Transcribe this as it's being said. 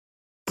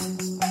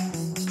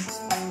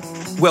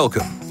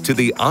Welcome to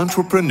the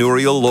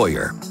Entrepreneurial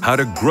Lawyer, How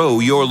to Grow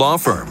Your Law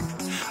Firm,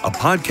 a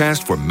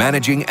podcast for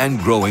managing and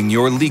growing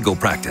your legal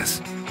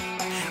practice.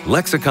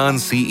 Lexicon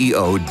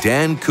CEO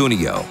Dan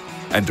Cuneo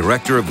and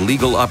Director of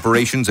Legal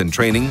Operations and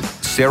Training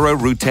Sarah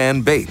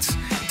Rutan Bates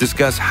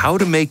discuss how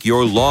to make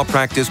your law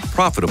practice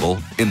profitable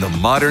in the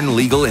modern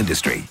legal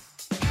industry.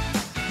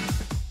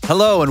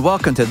 Hello and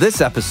welcome to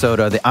this episode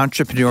of the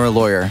Entrepreneurial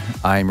Lawyer.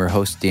 I'm your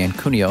host, Dan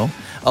Cuneo,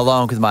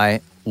 along with my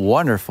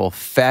wonderful,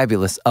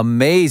 fabulous,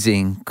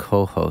 amazing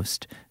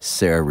co-host,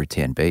 Sarah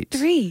Rutan Bates.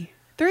 Three.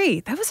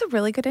 That was a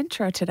really good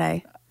intro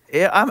today.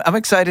 Yeah, I'm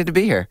excited to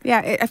be here.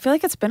 Yeah, I feel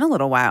like it's been a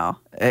little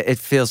while. It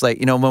feels like,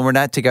 when we're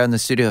not together in the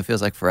studio, it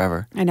feels like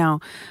forever. I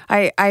know.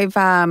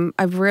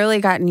 I've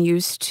really gotten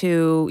used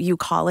to you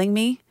calling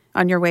me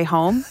on your way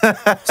home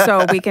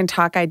so we can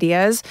talk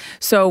ideas.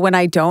 So when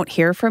I don't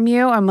hear from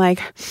you, I'm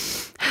like,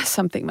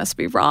 something must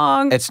be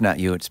wrong. It's not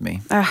you, it's me.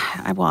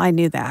 Well, I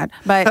knew that.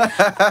 But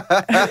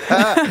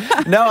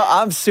no,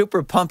 I'm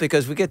super pumped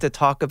because we get to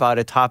talk about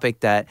a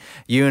topic that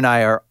you and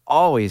I are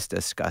always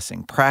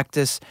discussing,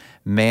 practice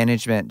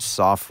management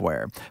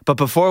software. But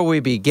before we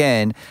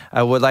begin,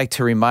 I would like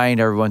to remind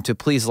everyone to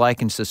please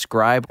like and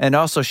subscribe and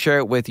also share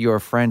it with your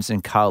friends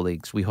and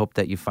colleagues. We hope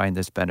that you find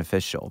this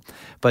beneficial.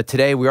 But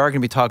today we are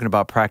going to be talking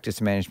about practice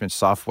management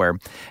software.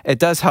 It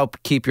does help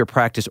keep your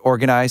practice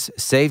organized,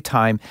 save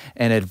time,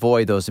 and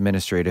avoid those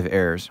administrative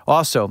errors.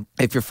 Also,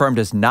 if your firm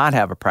does not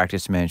have a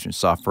practice management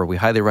software, we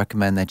highly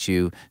recommend that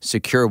you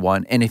secure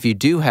one. And if you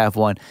do have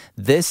one,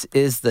 this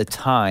is the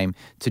time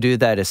to do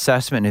that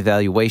assessment and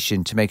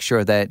evaluation to make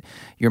sure that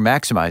you're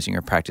maximizing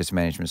your practice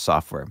management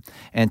software.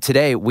 And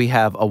today we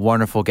have a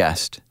wonderful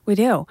guest. we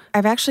do.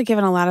 I've actually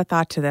given a lot of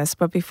thought to this,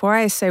 but before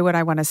I say what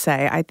I want to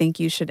say, I think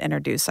you should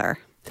introduce her.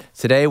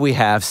 Today we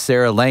have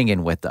Sarah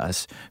Langen with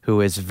us, who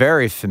is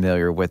very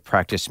familiar with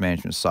practice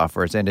management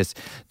softwares and is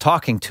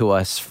talking to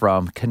us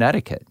from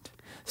Connecticut.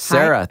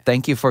 Sarah,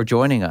 thank you for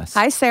joining us.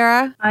 Hi,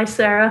 Sarah. Hi,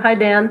 Sarah. Hi,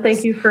 Dan.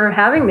 Thank you for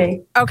having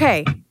me.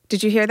 Okay.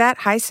 Did you hear that?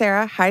 Hi,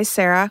 Sarah. Hi,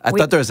 Sarah. I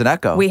thought there was an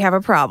echo. We have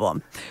a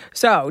problem.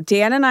 So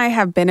Dan and I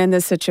have been in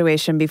this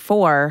situation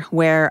before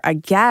where a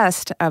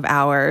guest of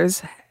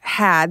ours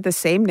had the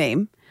same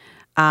name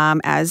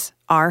as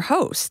our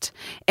host,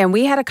 and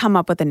we had to come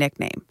up with a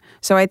nickname.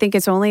 So I think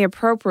it's only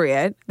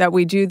appropriate that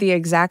we do the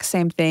exact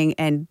same thing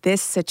in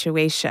this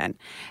situation.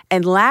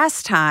 And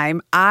last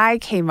time I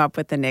came up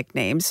with the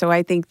nickname, so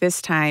I think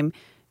this time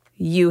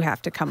you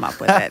have to come up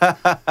with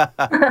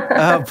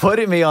it.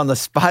 Putting me on the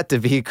spot to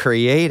be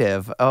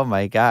creative. Oh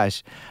my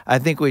gosh. I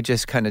think we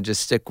just kind of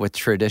stick with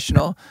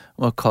traditional.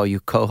 We'll call you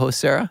co-host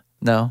Sarah.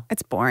 No?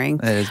 It's boring.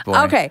 It is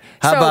boring. Okay.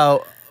 How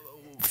about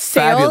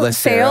Fabulous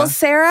Sarah? Sales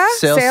Sarah?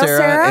 Sales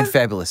Sarah and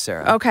Fabulous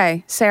Sarah.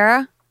 Okay.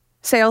 Sarah?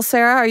 Sales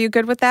Sarah, are you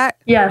good with that?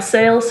 Yeah,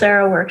 Sales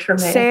Sarah works for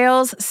me.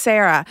 Sales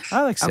Sarah.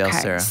 I like Sales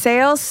Sarah.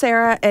 Sales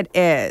Sarah it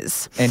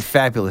is. And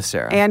Fabulous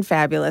Sarah. And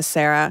Fabulous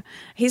Sarah.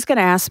 He's going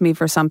to ask me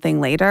for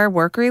something later,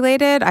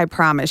 work-related, I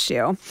promise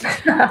you.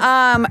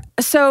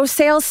 So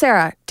Sales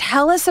Sarah,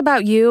 tell us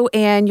about you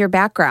and your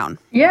background.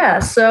 Yeah,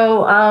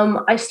 so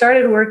I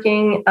started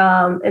working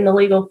in the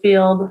legal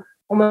field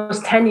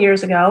almost 10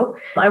 years ago.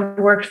 I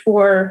worked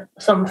for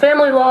some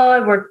family law,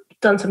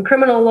 done some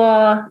criminal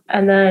law,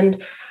 and then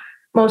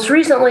most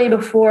recently,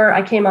 before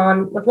I came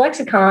on with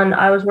Lexicon,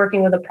 I was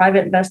working with a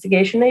private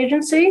investigation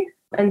agency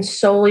and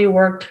solely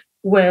worked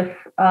with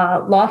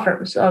law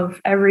firms of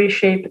every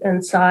shape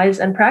and size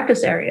and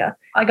practice area.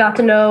 I got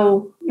to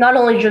know not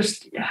only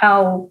just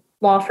how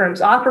law firms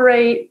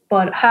operate,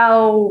 but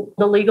how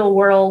the legal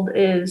world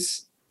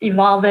is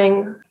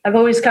evolving. I've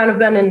always kind of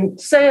been in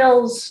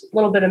sales, a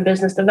little bit in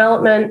business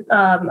development.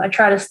 I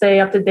try to stay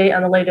up to date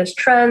on the latest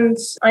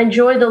trends. I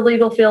enjoy the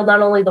legal field,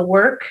 not only the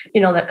work,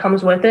 that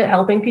comes with it,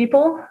 helping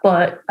people,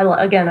 but I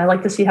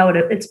like to see how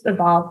it's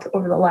evolved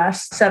over the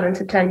last 7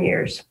 to 10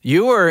 years.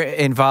 You were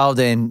involved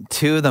in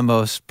two of the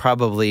most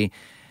probably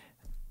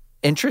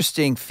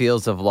interesting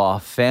fields of law,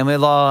 family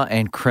law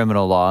and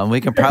criminal law. And we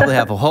can probably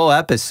have a whole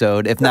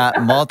episode, if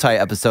not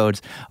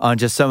multi-episodes, on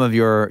just some of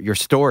your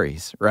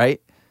stories,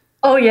 right?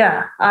 Oh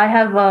yeah, I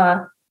have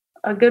a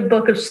good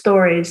book of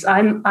stories. I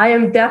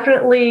am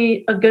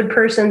definitely a good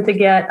person to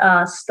get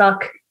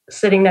stuck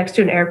sitting next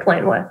to an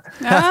airplane with.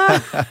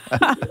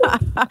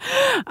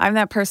 I'm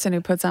that person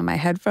who puts on my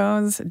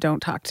headphones.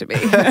 Don't talk to me.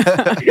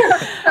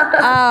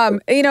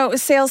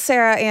 Sales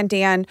Sarah and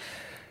Dan,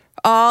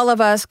 all of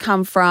us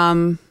come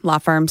from law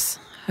firms,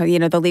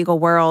 the legal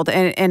world.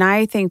 And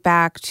I think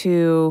back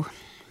to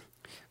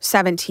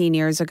 17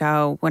 years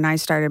ago when I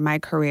started my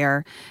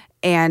career.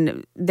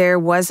 And there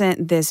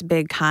wasn't this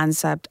big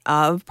concept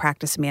of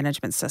practice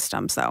management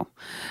systems, though.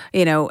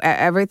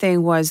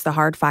 Everything was the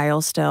hard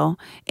file still.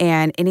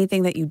 And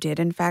anything that you did,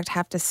 in fact,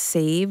 have to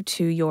save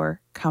to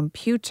your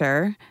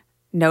computer.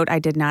 Note, I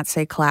did not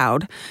say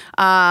cloud.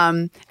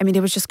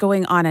 It was just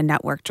going on a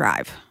network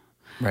drive.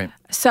 Right.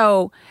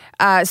 So,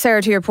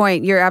 Sarah, to your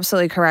point, you're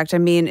absolutely correct. I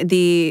mean,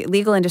 the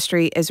legal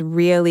industry is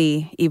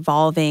really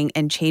evolving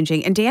and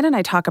changing. And Dan and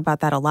I talk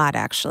about that a lot,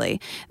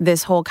 actually,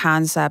 this whole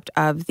concept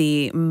of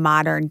the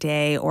modern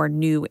day or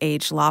new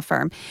age law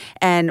firm.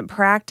 And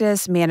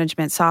practice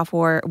management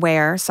software,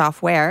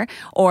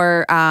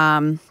 or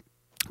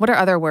what are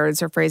other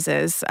words or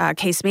phrases?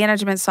 Case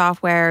management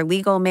software,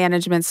 legal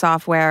management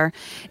software.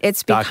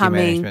 It's Document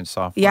becoming management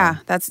software. Yeah,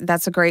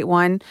 that's a great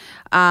one.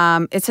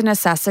 It's a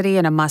necessity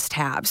and a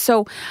must-have.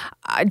 So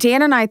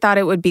Dan and I thought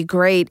it would be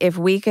great if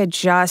we could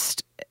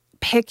just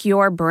pick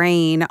your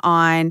brain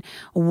on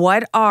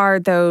what are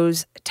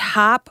those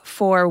top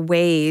 4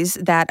 ways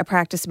that a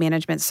practice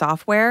management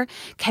software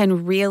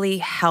can really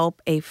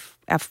help a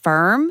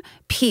firm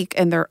peak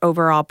in their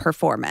overall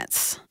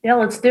performance. Yeah,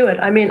 let's do it.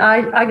 I mean,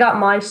 I got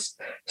my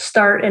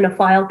start in a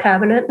file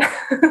cabinet.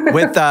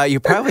 With you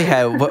probably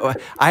had.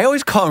 I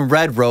always call them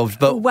red robes,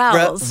 but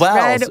Wells.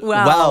 Red Red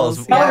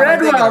Wells. Oh,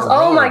 Red Wells.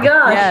 Oh my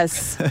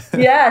gosh.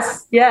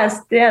 Yes.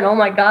 Yes, Dan. Oh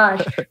my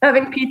gosh.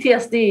 Having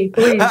PTSD.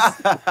 Please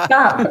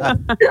stop.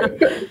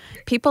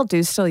 People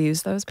do still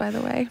use those, by the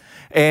way.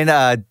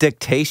 And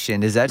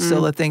dictation, is that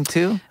still a thing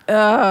too?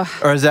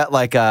 Or is that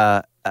like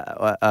a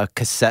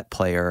cassette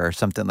player or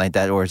something like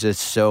that, or is it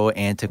so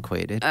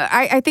antiquated?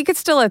 I think it's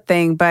still a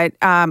thing, but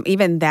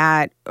even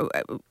that,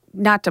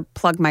 not to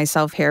plug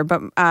myself here,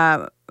 but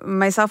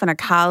myself and a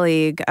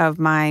colleague of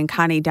mine,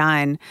 Connie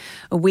Dunn,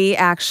 we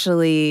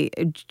actually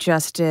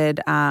just did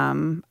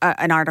an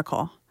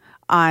article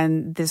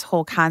on this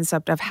whole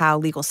concept of how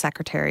legal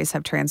secretaries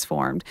have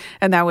transformed.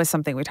 And that was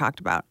something we talked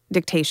about,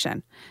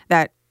 dictation,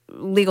 that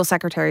legal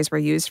secretaries were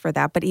used for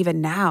that. But even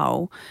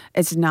now,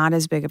 it's not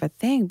as big of a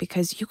thing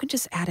because you can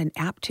just add an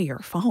app to your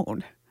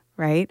phone,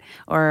 right?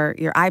 Or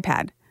your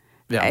iPad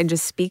and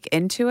just speak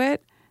into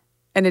it.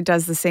 And it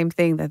does the same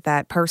thing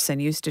that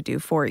person used to do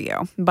for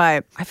you.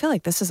 But I feel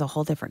like this is a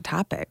whole different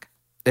topic.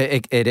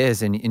 It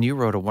is. And you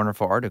wrote a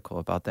wonderful article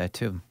about that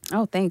too.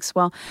 Oh, thanks.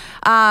 Well,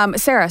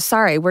 Sarah,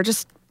 sorry, we're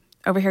just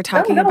over here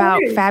talking about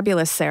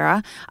fabulous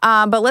Sarah.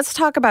 But let's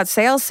talk about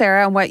sales,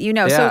 Sarah, and what you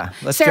know. Yeah, so,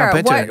 let's Sarah,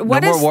 jump into it.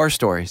 No more war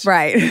stories.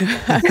 Right.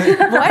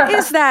 What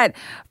is that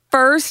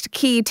first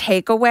key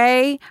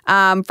takeaway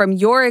from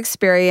your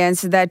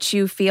experience that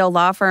you feel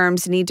law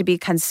firms need to be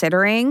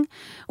considering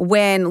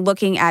when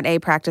looking at a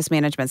practice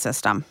management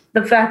system?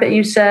 The fact that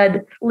you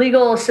said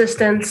legal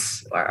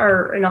assistants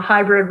are in a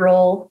hybrid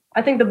role,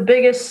 I think the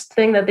biggest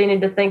thing that they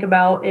need to think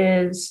about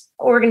is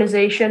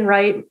organization,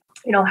 right?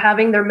 You know,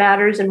 having their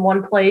matters in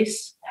one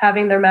place,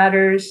 having their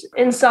matters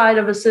inside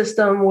of a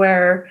system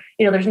where,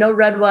 you know, there's no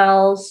red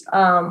wells,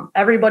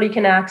 everybody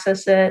can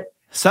access it.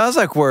 Sounds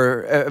like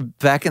we're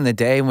back in the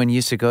day when you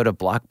used to go to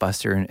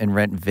Blockbuster and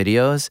rent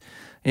videos.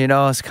 You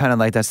know, it's kind of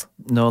like that's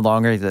no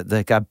longer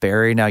that got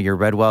buried. Now your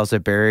red wells are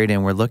buried,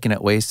 and we're looking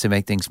at ways to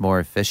make things more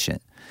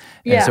efficient.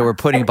 Yeah. And so we're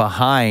putting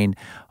behind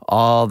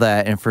all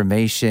that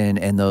information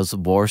and those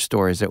war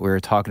stories that we were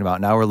talking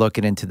about. Now we're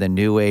looking into the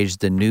new age,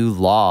 the new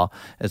law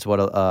is what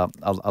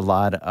a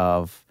lot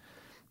of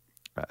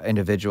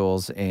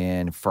individuals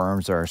and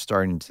firms are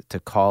starting to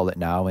call it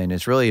now. And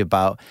it's really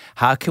about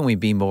how can we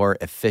be more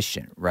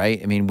efficient, right?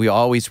 I mean, we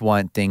always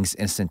want things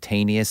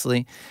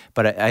instantaneously,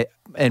 but I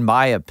in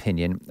my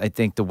opinion, I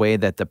think the way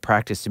that the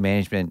practice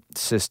management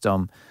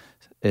system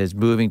is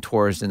moving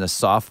towards in the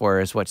software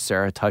is what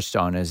Sarah touched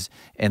on, is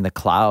in the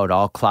cloud,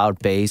 all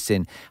cloud-based,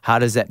 and how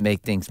does that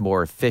make things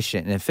more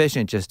efficient? And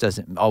efficient just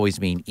doesn't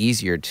always mean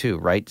easier too,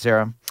 right,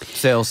 Sarah?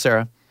 Sales,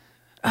 Sarah?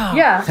 Oh.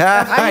 Yeah.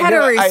 I had to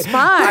respond.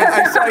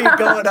 I saw you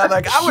going, I'm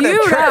like, I want to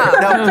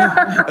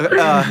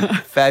try. No,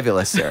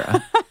 fabulous,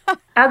 Sarah.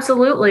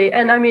 Absolutely.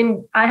 And I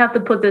mean, I have to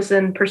put this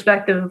in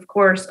perspective, of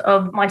course,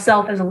 of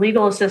myself as a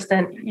legal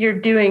assistant. You're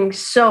doing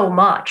so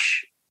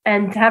much.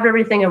 And to have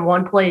everything in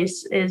one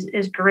place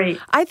is great.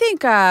 I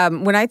think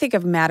when I think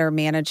of matter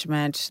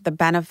management, the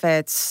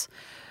benefits,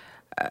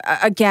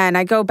 again,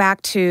 I go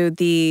back to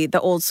the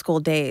old school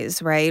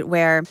days, right,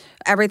 where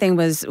everything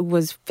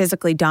was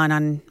physically done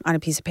on a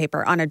piece of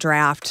paper, on a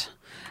draft.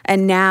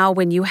 And now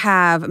when you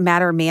have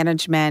matter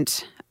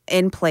management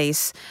in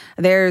place,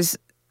 there's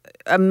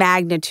a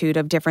magnitude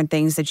of different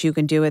things that you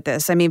can do with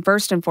this. I mean,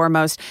 first and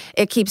foremost,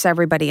 it keeps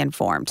everybody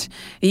informed.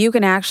 You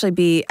can actually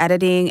be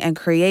editing and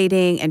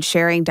creating and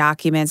sharing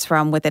documents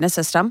from within a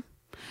system.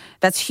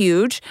 That's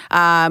huge.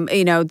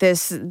 You know,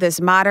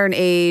 this modern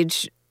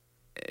age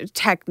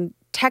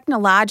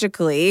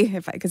technologically,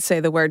 if I could say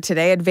the word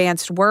today,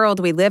 advanced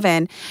world we live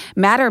in,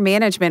 matter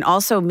management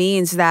also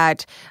means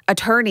that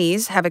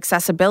attorneys have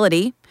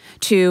accessibility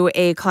to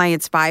a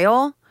client's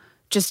file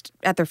just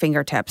at their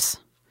fingertips.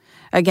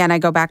 Again, I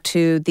go back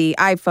to the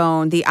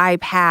iPhone, the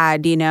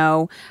iPad, you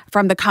know,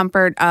 from the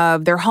comfort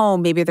of their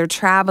home. Maybe they're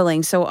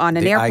traveling. So on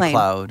an airplane.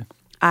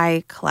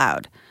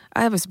 iCloud.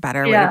 That was a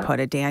better way to put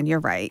it, Dan. You're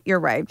right. You're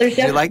right.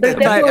 You like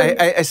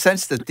that? I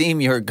sense the theme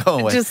you're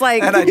going with. Just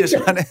like, and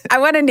I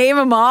want to name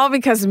them all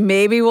because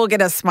maybe we'll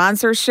get a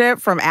sponsorship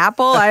from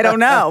Apple. I don't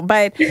know.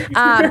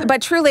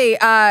 But truly,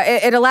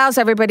 it allows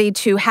everybody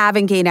to have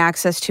and gain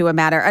access to a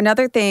matter.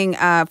 Another thing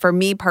for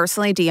me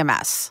personally,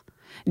 DMS,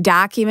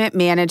 Document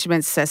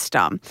Management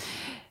System.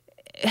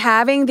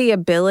 Having the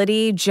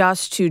ability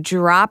just to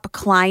drop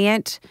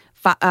client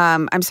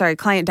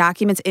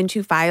documents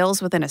into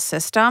files within a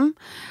system.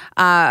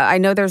 I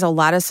know there's a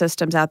lot of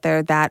systems out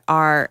there that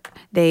are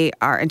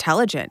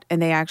intelligent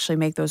and they actually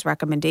make those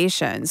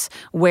recommendations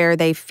where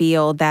they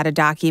feel that a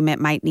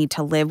document might need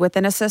to live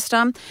within a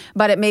system,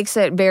 but it makes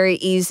it very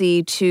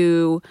easy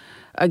to,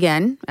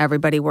 again,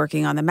 everybody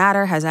working on the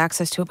matter has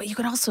access to it, but you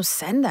can also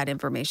send that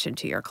information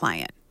to your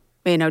client,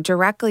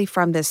 directly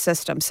from this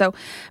system. So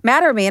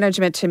matter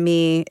management to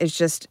me is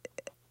just,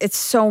 it's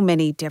so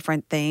many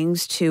different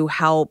things to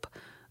help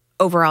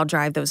overall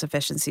drive those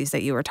efficiencies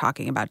that you were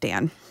talking about,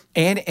 Dan.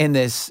 And in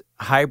this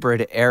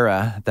hybrid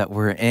era that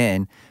we're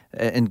in,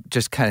 and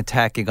just kind of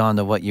tacking on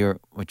to what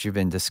you've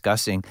been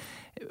discussing,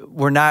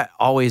 we're not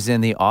always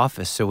in the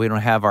office, so we don't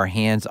have our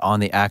hands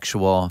on the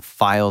actual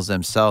files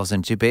themselves.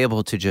 And to be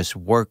able to just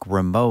work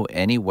remote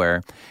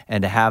anywhere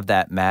and to have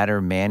that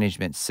matter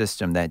management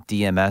system, that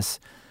DMS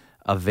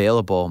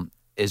available,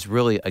 is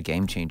really a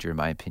game changer in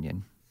my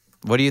opinion.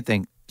 What do you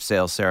think,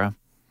 Sales Sarah?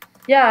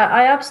 Yeah,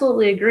 I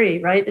absolutely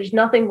agree, right? There's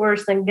nothing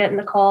worse than getting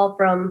a call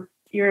from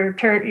your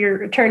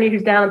attorney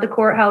who's down at the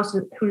courthouse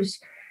who's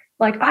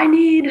like, I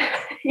need,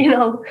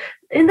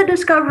 in the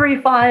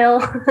discovery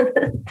file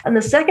on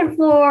the second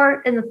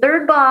floor in the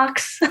third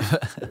box,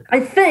 I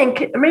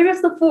think, maybe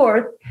it's the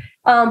fourth.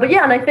 But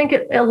yeah, and I think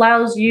it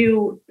allows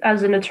you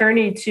as an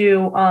attorney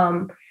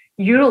to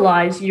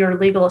utilize your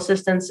legal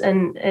assistants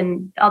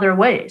in other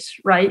ways,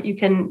 right? You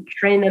can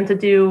train them to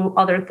do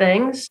other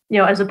things,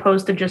 as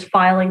opposed to just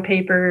filing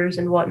papers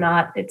and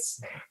whatnot. It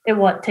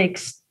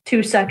takes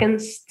 2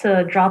 seconds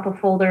to drop a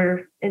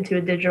folder into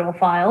a digital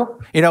file.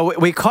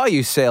 We call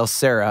you Sales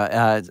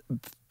Sarah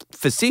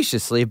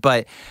facetiously,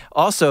 but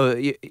also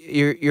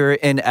you're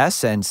in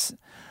essence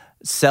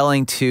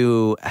selling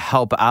to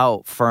help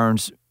out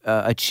firms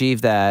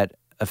achieve that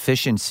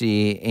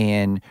efficiency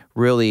and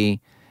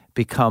really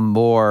become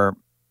more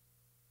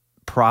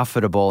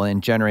profitable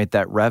and generate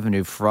that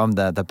revenue from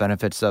the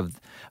benefits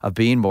of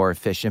being more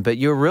efficient. But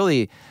you're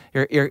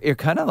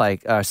kind of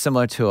like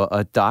similar to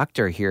a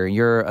doctor here.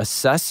 You're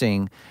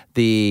assessing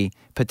the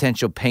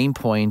potential pain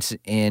points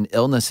and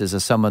illnesses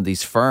of some of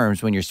these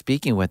firms when you're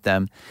speaking with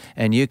them,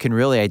 and you can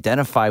really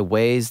identify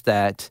ways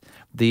that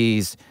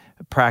these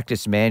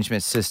practice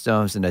management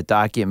systems and the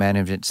document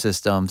management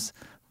systems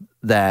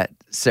that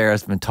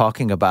Sarah's been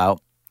talking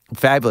about,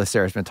 fabulous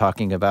Sarah's been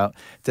talking about,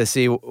 to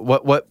see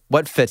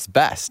what fits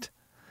best.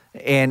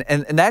 And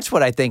that's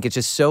what I think is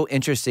just so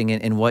interesting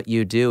in what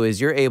you do,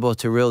 is you're able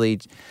to really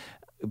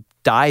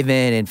dive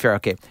in and figure,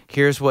 okay,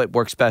 here's what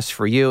works best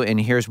for you and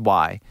here's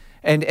why.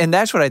 And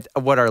that's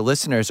what our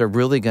listeners are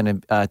really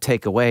going to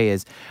take away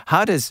is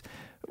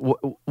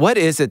what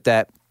is it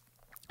that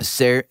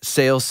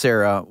Sales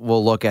Sarah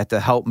will look at to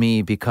help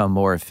me become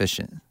more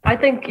efficient? I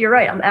think you're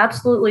right. I'm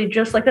absolutely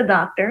just like a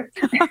doctor.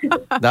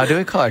 Now, do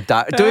we call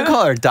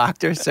her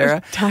Doctor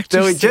Sarah?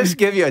 Do we just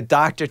give you a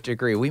doctorate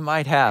degree? We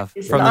might have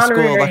from the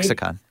School of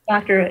Lexicon.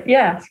 Doctorate,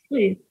 yes,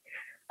 please.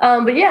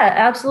 But yeah,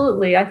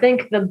 absolutely. I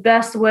think the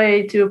best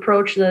way to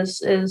approach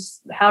this is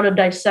how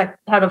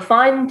to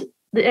find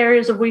the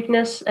areas of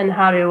weakness and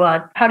how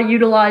to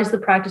utilize the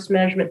practice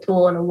management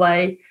tool in a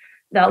way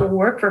that will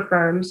work for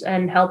firms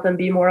and help them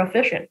be more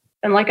efficient.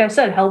 And like I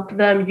said, help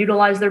them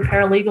utilize their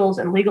paralegals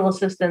and legal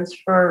assistants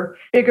for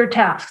bigger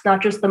tasks,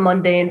 not just the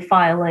mundane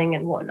filing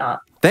and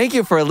whatnot. Thank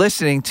you for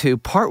listening to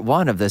part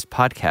 1 of this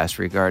podcast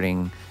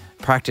regarding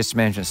practice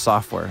management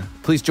software.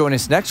 Please join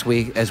us next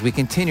week as we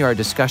continue our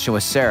discussion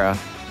with Sarah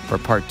for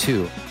part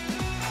 2.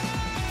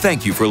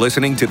 Thank you for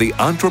listening to The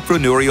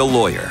Entrepreneurial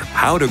Lawyer,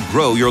 How to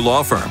Grow Your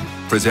Law Firm,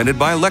 presented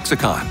by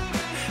Lexicon.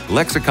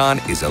 Lexicon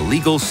is a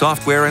legal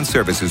software and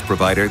services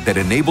provider that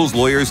enables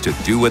lawyers to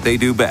do what they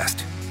do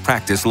best,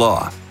 practice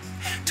law.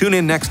 Tune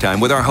in next time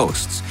with our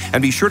hosts,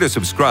 and be sure to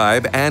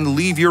subscribe and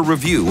leave your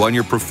review on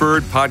your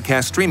preferred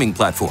podcast streaming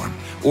platform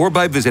or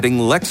by visiting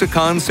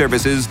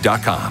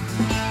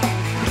lexiconservices.com.